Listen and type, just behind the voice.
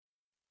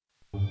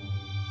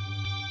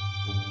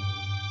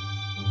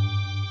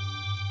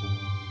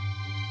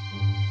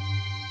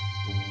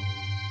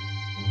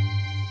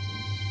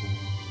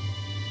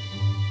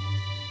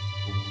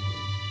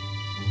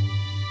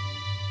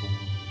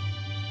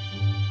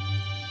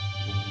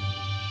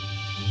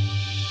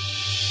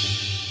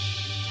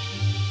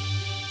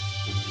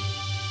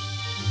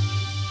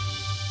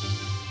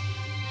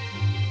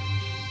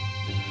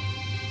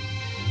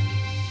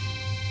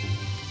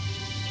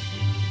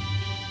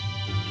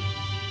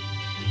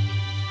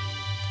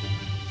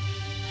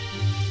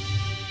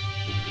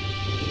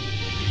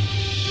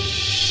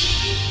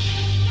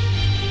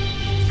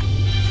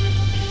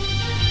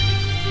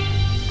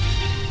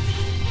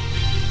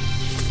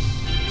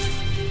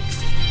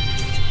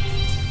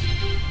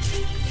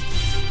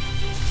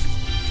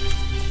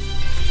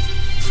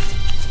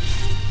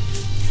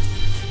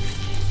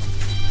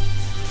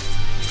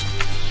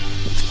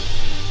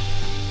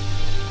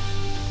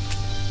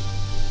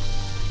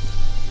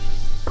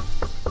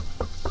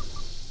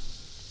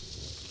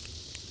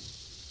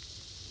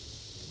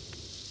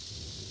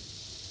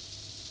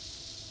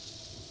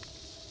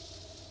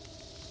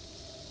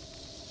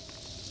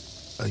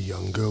A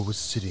young girl was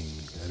sitting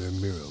at her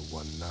mirror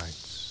one night.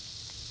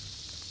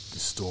 The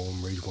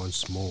storm raged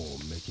once more,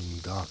 making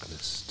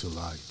darkness to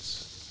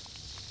light.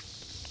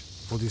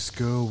 For this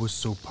girl was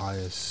so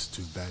pious to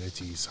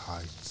vanity's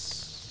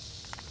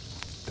heights,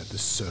 that the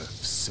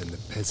serfs and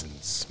the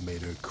peasants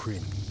made her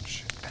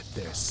cringe at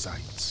their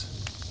sight.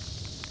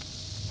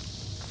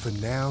 For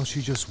now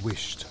she just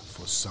wished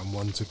for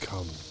someone to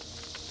come,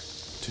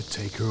 to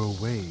take her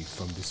away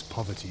from this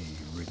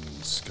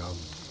poverty-ridden scum.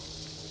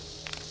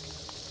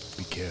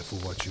 Be careful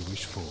what you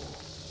wish for,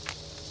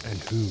 and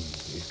whom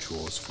it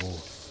draws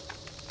forth,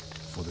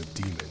 for the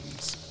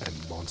demons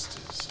and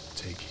monsters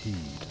take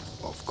heed,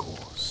 of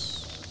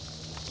course.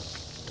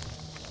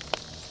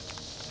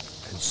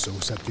 And so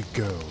sat the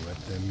girl at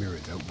the mirror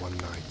that one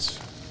night,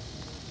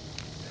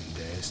 and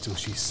there still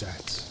she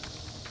sat,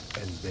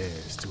 and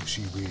there still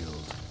she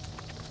reeled,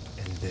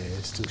 and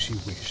there still she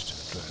wished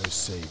for her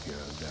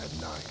Savior that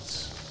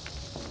night.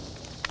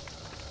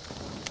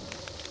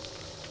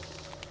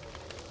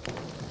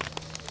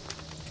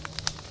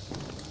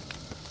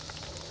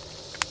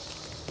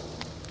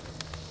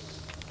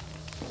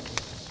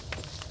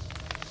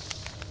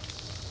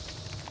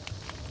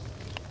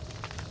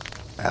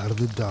 Out of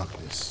the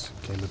darkness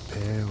came a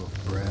pair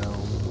of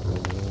brown,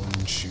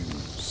 worn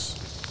shoes,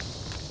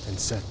 and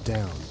sat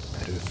down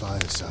at her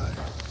fireside.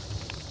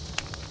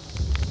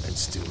 And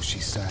still she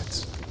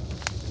sat,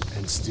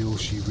 and still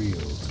she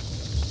reeled,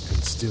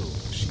 and still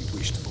she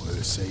wished for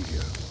her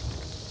Savior.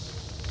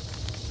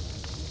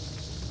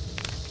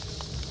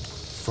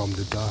 From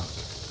the dark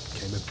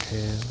came a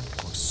pair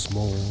of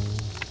small,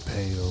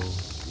 pale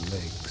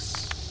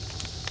legs,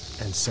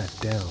 and sat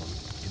down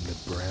in the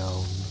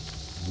brown,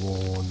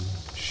 worn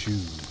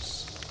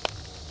shoes.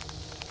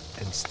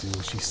 And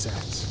still she sat,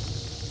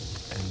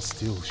 and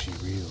still she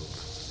reeled,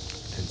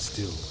 and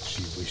still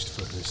she wished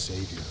for her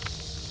Savior.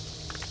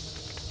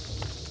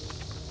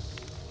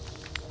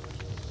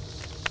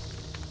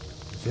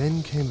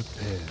 Then came a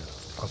pair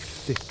of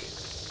thick,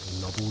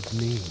 knobbled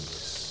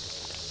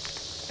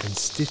knees, and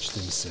stitched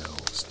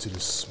themselves to the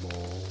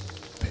small,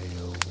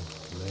 pale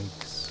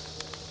legs.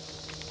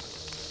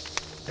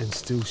 And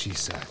still she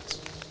sat,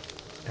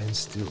 and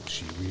still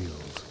she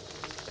reeled,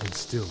 and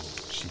still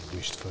she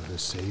wished for her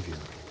Savior.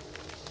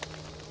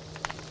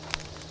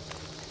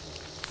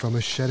 From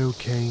a shadow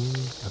came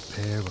a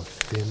pair of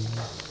thin,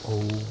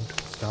 old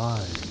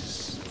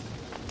thighs,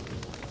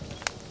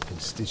 and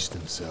stitched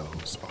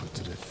themselves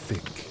onto the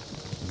thick,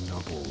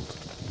 knobbled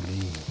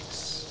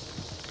knees.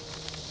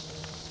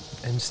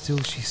 And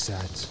still she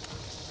sat,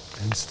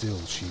 and still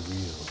she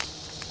reeled,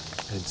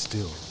 and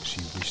still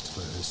she wished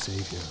for her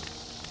Savior.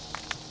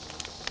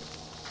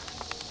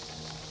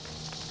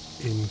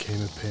 In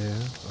came a pair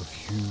of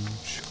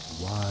huge,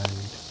 wide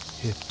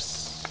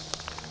hips,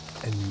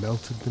 and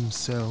melted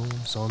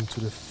themselves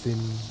onto the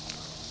thin,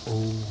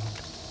 old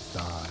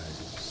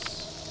thighs.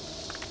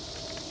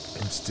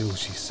 And still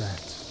she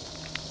sat,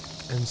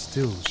 and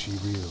still she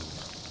reeled,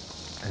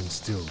 and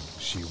still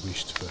she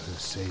wished for her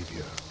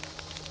Savior.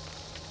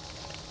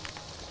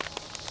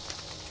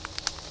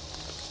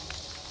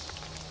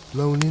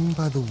 Blown in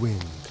by the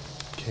wind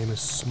came a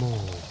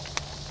small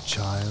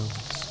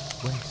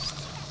child's waist,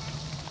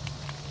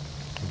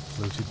 and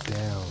floated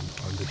down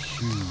on the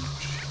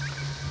huge,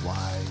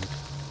 wide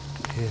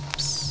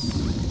hips.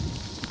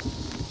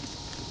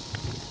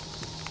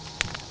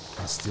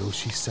 And still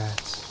she sat,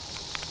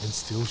 and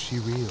still she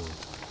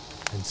reeled,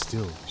 and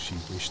still she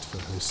wished for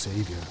her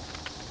Savior.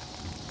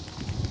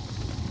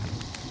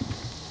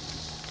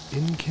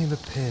 In came a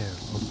pair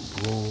of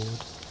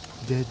broad,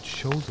 dead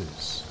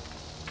shoulders,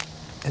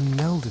 and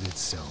melded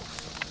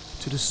itself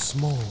to the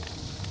small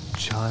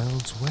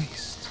child's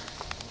waist.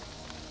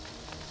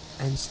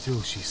 And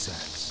still she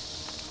sat,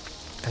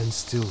 and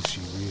still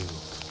she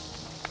reeled,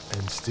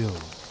 and still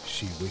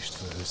she wished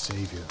for her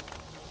Savior.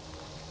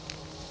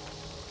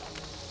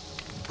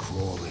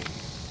 Crawling,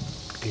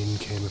 in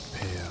came a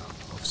pair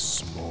of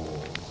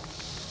small,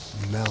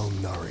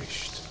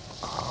 malnourished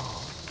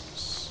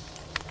arms,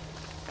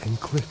 and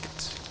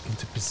clicked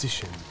into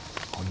position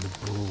on the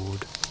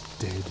broad,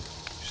 dead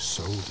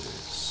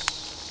shoulders.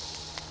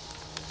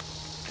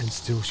 And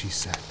still she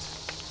sat,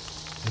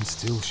 and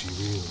still she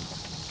reeled,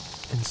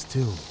 and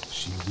still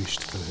she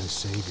wished for her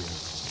Savior.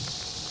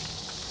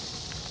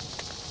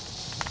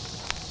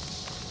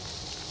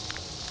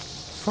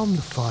 From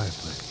the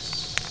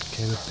fireplace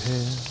came a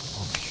pair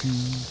of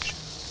huge,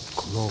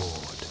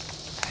 clawed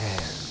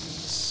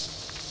hands.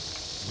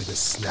 With a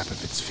snap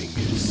of its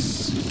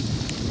fingers,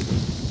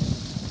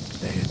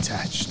 they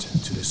attached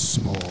to the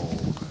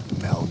small,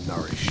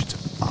 malnourished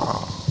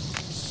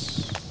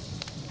arms.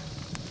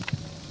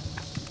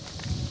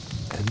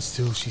 And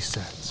still she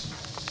sat,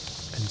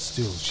 and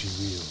still she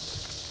reeled,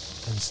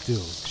 and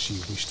still she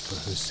wished for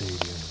her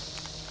Savior.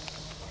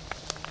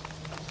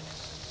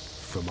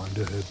 From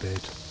under her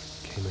bed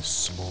came a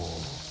small,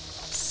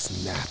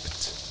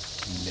 snapped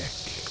neck,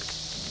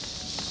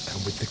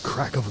 and with the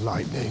crack of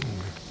lightning,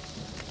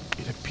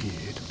 it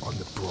appeared on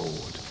the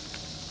broad,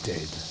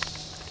 dead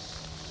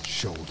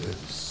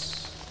shoulders.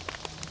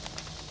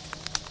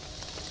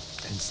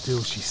 And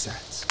still she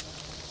sat,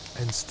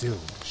 and still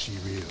she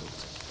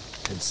reeled,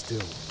 and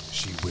still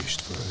she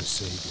wished for her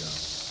saviour.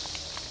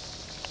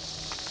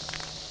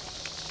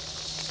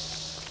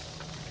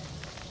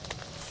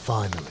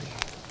 Finally,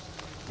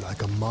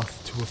 like a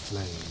moth to a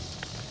flame,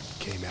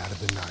 came out of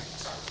the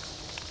night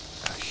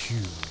a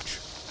huge,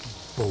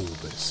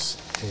 bulbous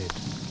head,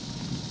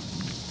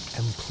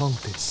 and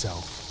plunked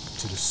itself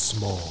to the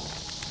small,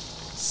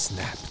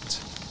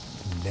 snapped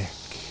neck.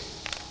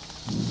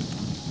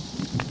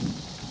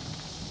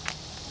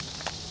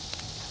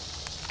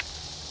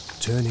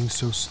 Turning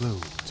so slow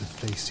to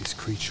face this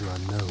creature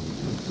unknown,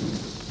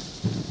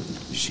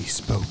 she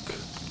spoke.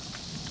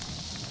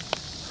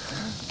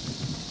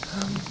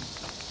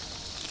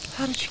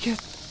 How did you get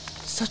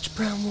such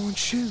brown worn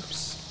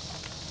shoes?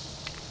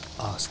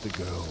 Asked the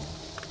girl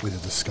with a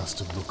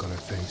disgusted look on her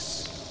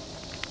face.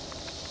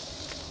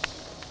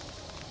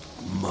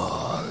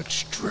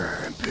 Much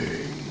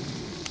tramping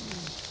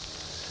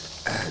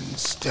and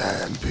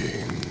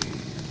stamping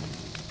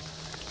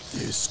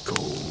this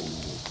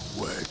cold,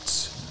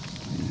 wet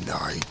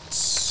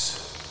nights.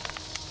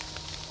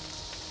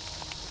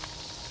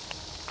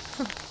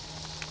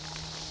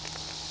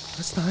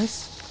 That's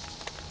nice.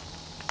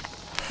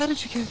 How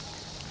did you get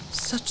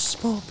such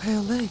small,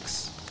 pale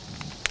legs?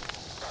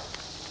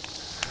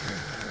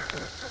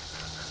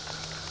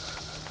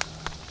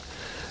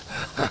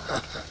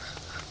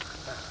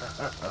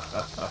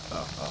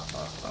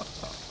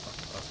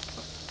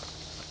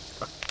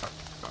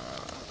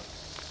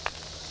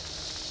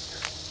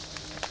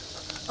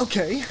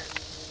 Okay.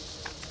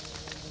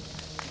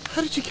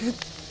 How did you get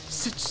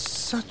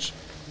such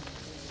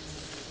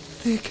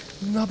thick,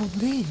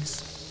 knobbled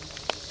knees?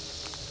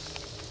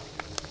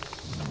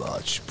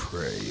 Much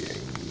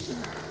praying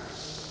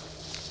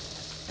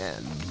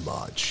and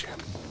much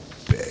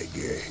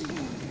begging.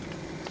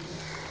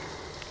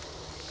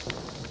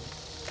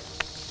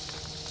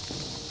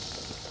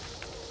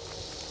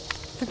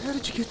 Then how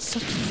did you get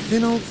such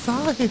thin old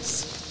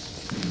thighs?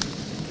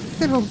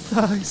 Thin old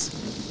thighs.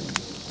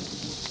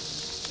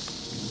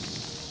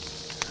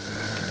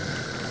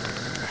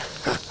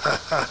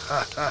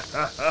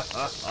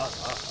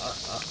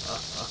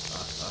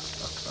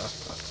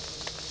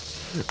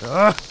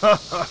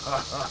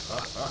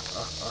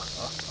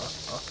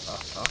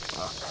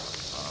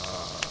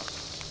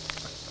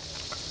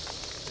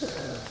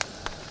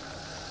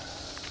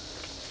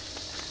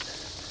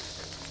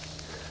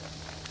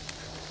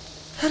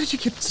 How did you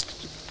get such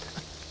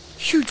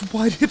huge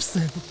wide hips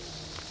then?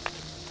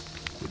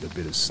 With a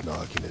bit of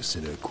snarkiness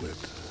in her quip.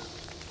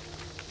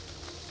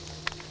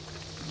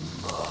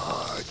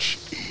 Much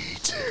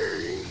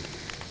eating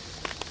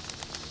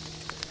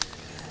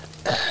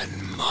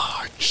and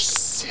much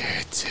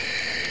sitting.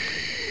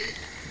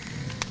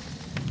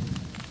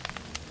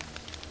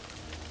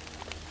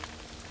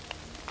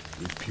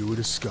 With pure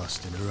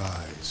disgust in her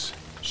eyes,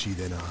 she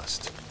then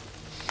asked,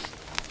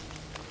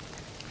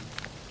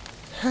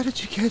 how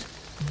did you get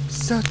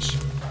such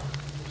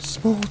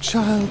small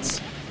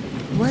child's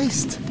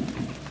waist?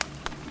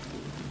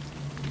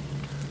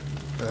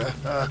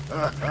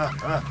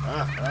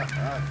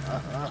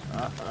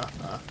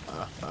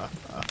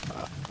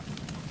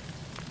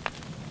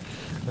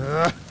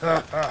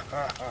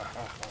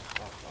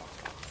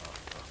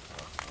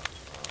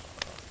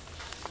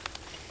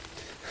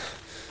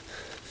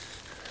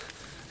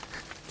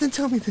 Then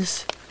tell me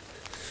this.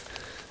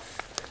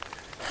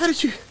 How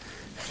did you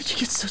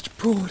get such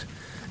broad,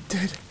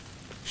 dead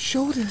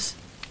shoulders?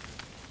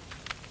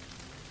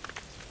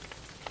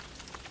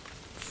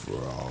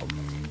 From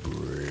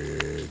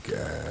brick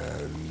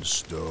and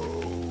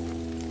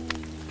stone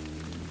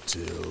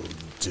till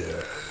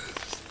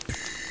death be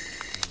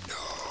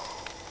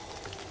known.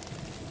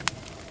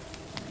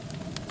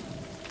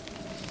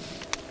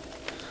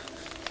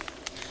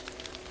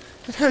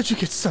 And how did you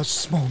get such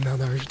small,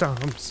 malnourished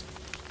arms?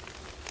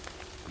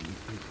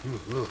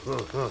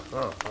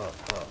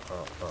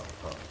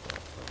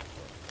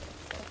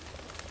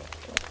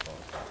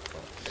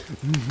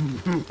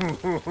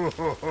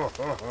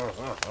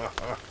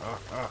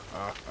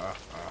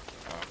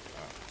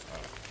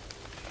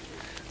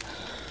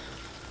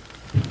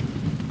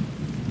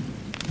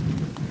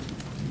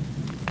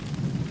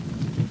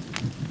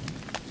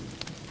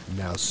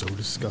 Now so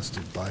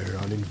disgusted by her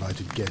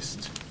uninvited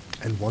guest,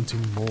 and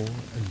wanting more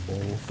and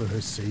more for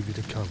her saviour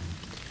to come,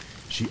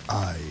 she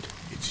eyed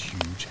its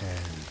huge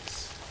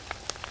hands.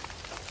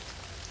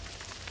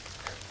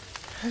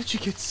 How did you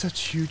get such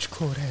huge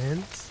clawed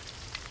hands?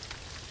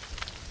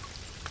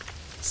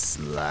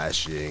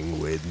 Slashing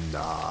with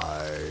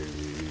knives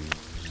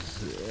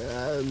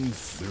and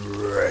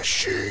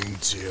threshing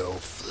till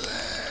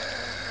flesh.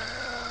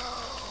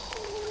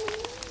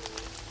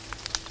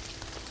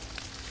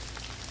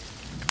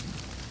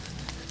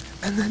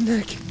 And the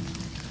neck,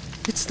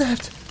 it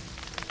snapped.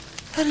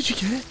 How did you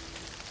get it?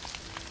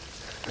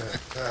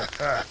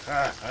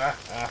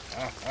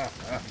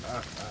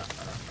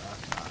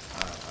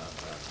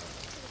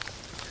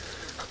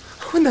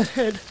 Oh, and that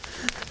head,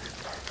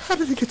 how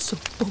did it get so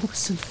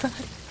bulbous and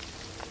fat?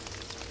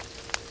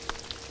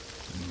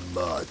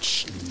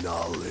 Much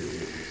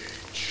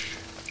knowledge.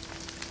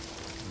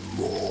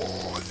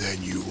 More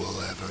than you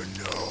will ever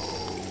know.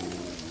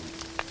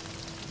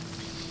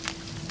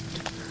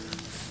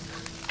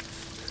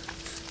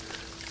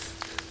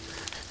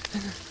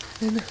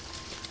 And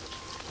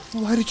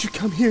why did you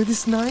come here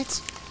this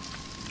night?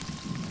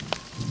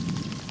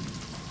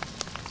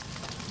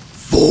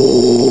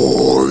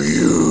 For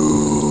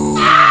you.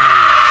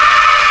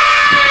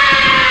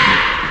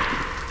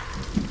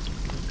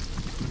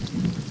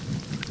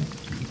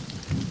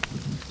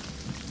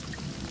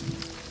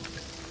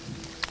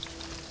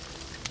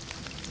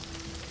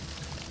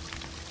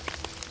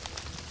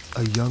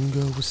 A young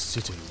girl was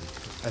sitting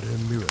at her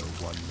mirror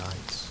one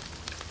night.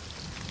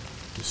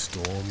 The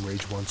storm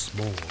raged once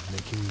more,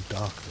 making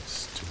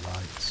darkness to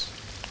light.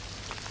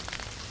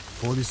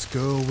 For this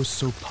girl was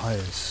so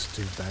pious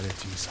to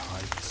vanity's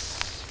heights.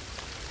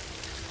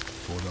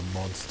 For the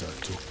monster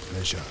took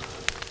pleasure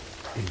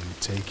in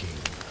taking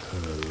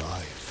her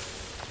life.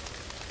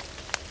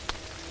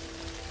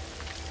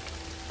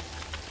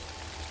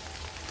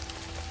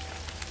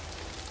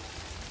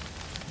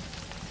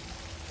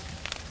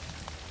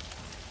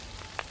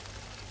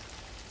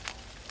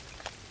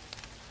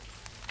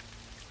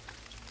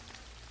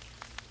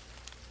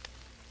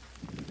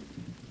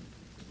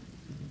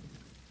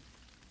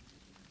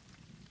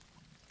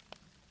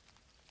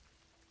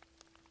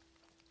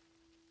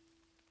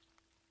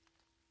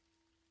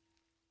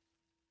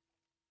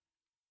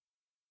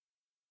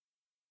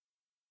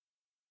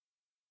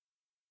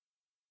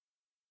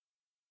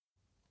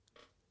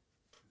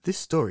 This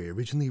story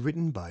originally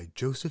written by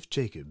Joseph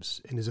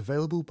Jacobs and is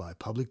available by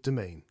public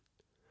domain.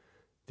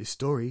 This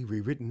story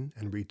rewritten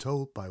and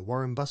retold by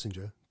Warren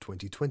Bussinger,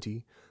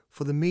 2020,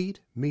 for the Mead,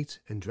 Meat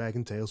and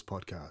Dragon Tales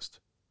podcast.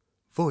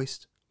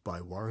 Voiced by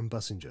Warren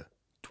Bussinger,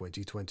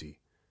 2020.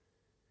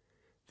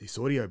 This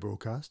audio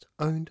broadcast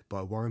owned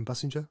by Warren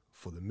Bussinger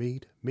for the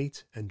Mead,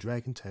 Meat and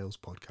Dragon Tales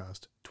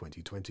podcast,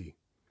 2020.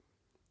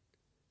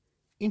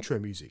 Intro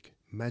music,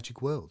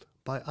 Magic World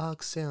by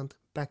Arc Sound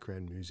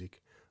background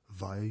music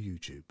via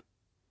YouTube.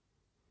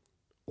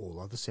 All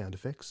other sound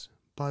effects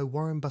by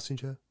Warren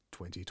Bussinger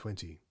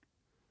 2020.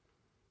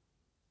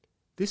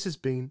 This has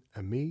been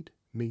a Mead,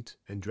 Meat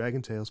and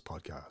Dragon Tales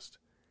podcast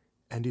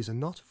and is a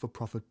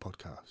not-for-profit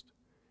podcast,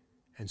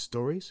 and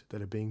stories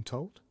that are being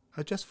told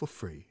are just for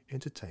free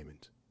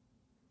entertainment.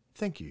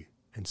 Thank you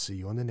and see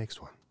you on the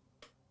next one.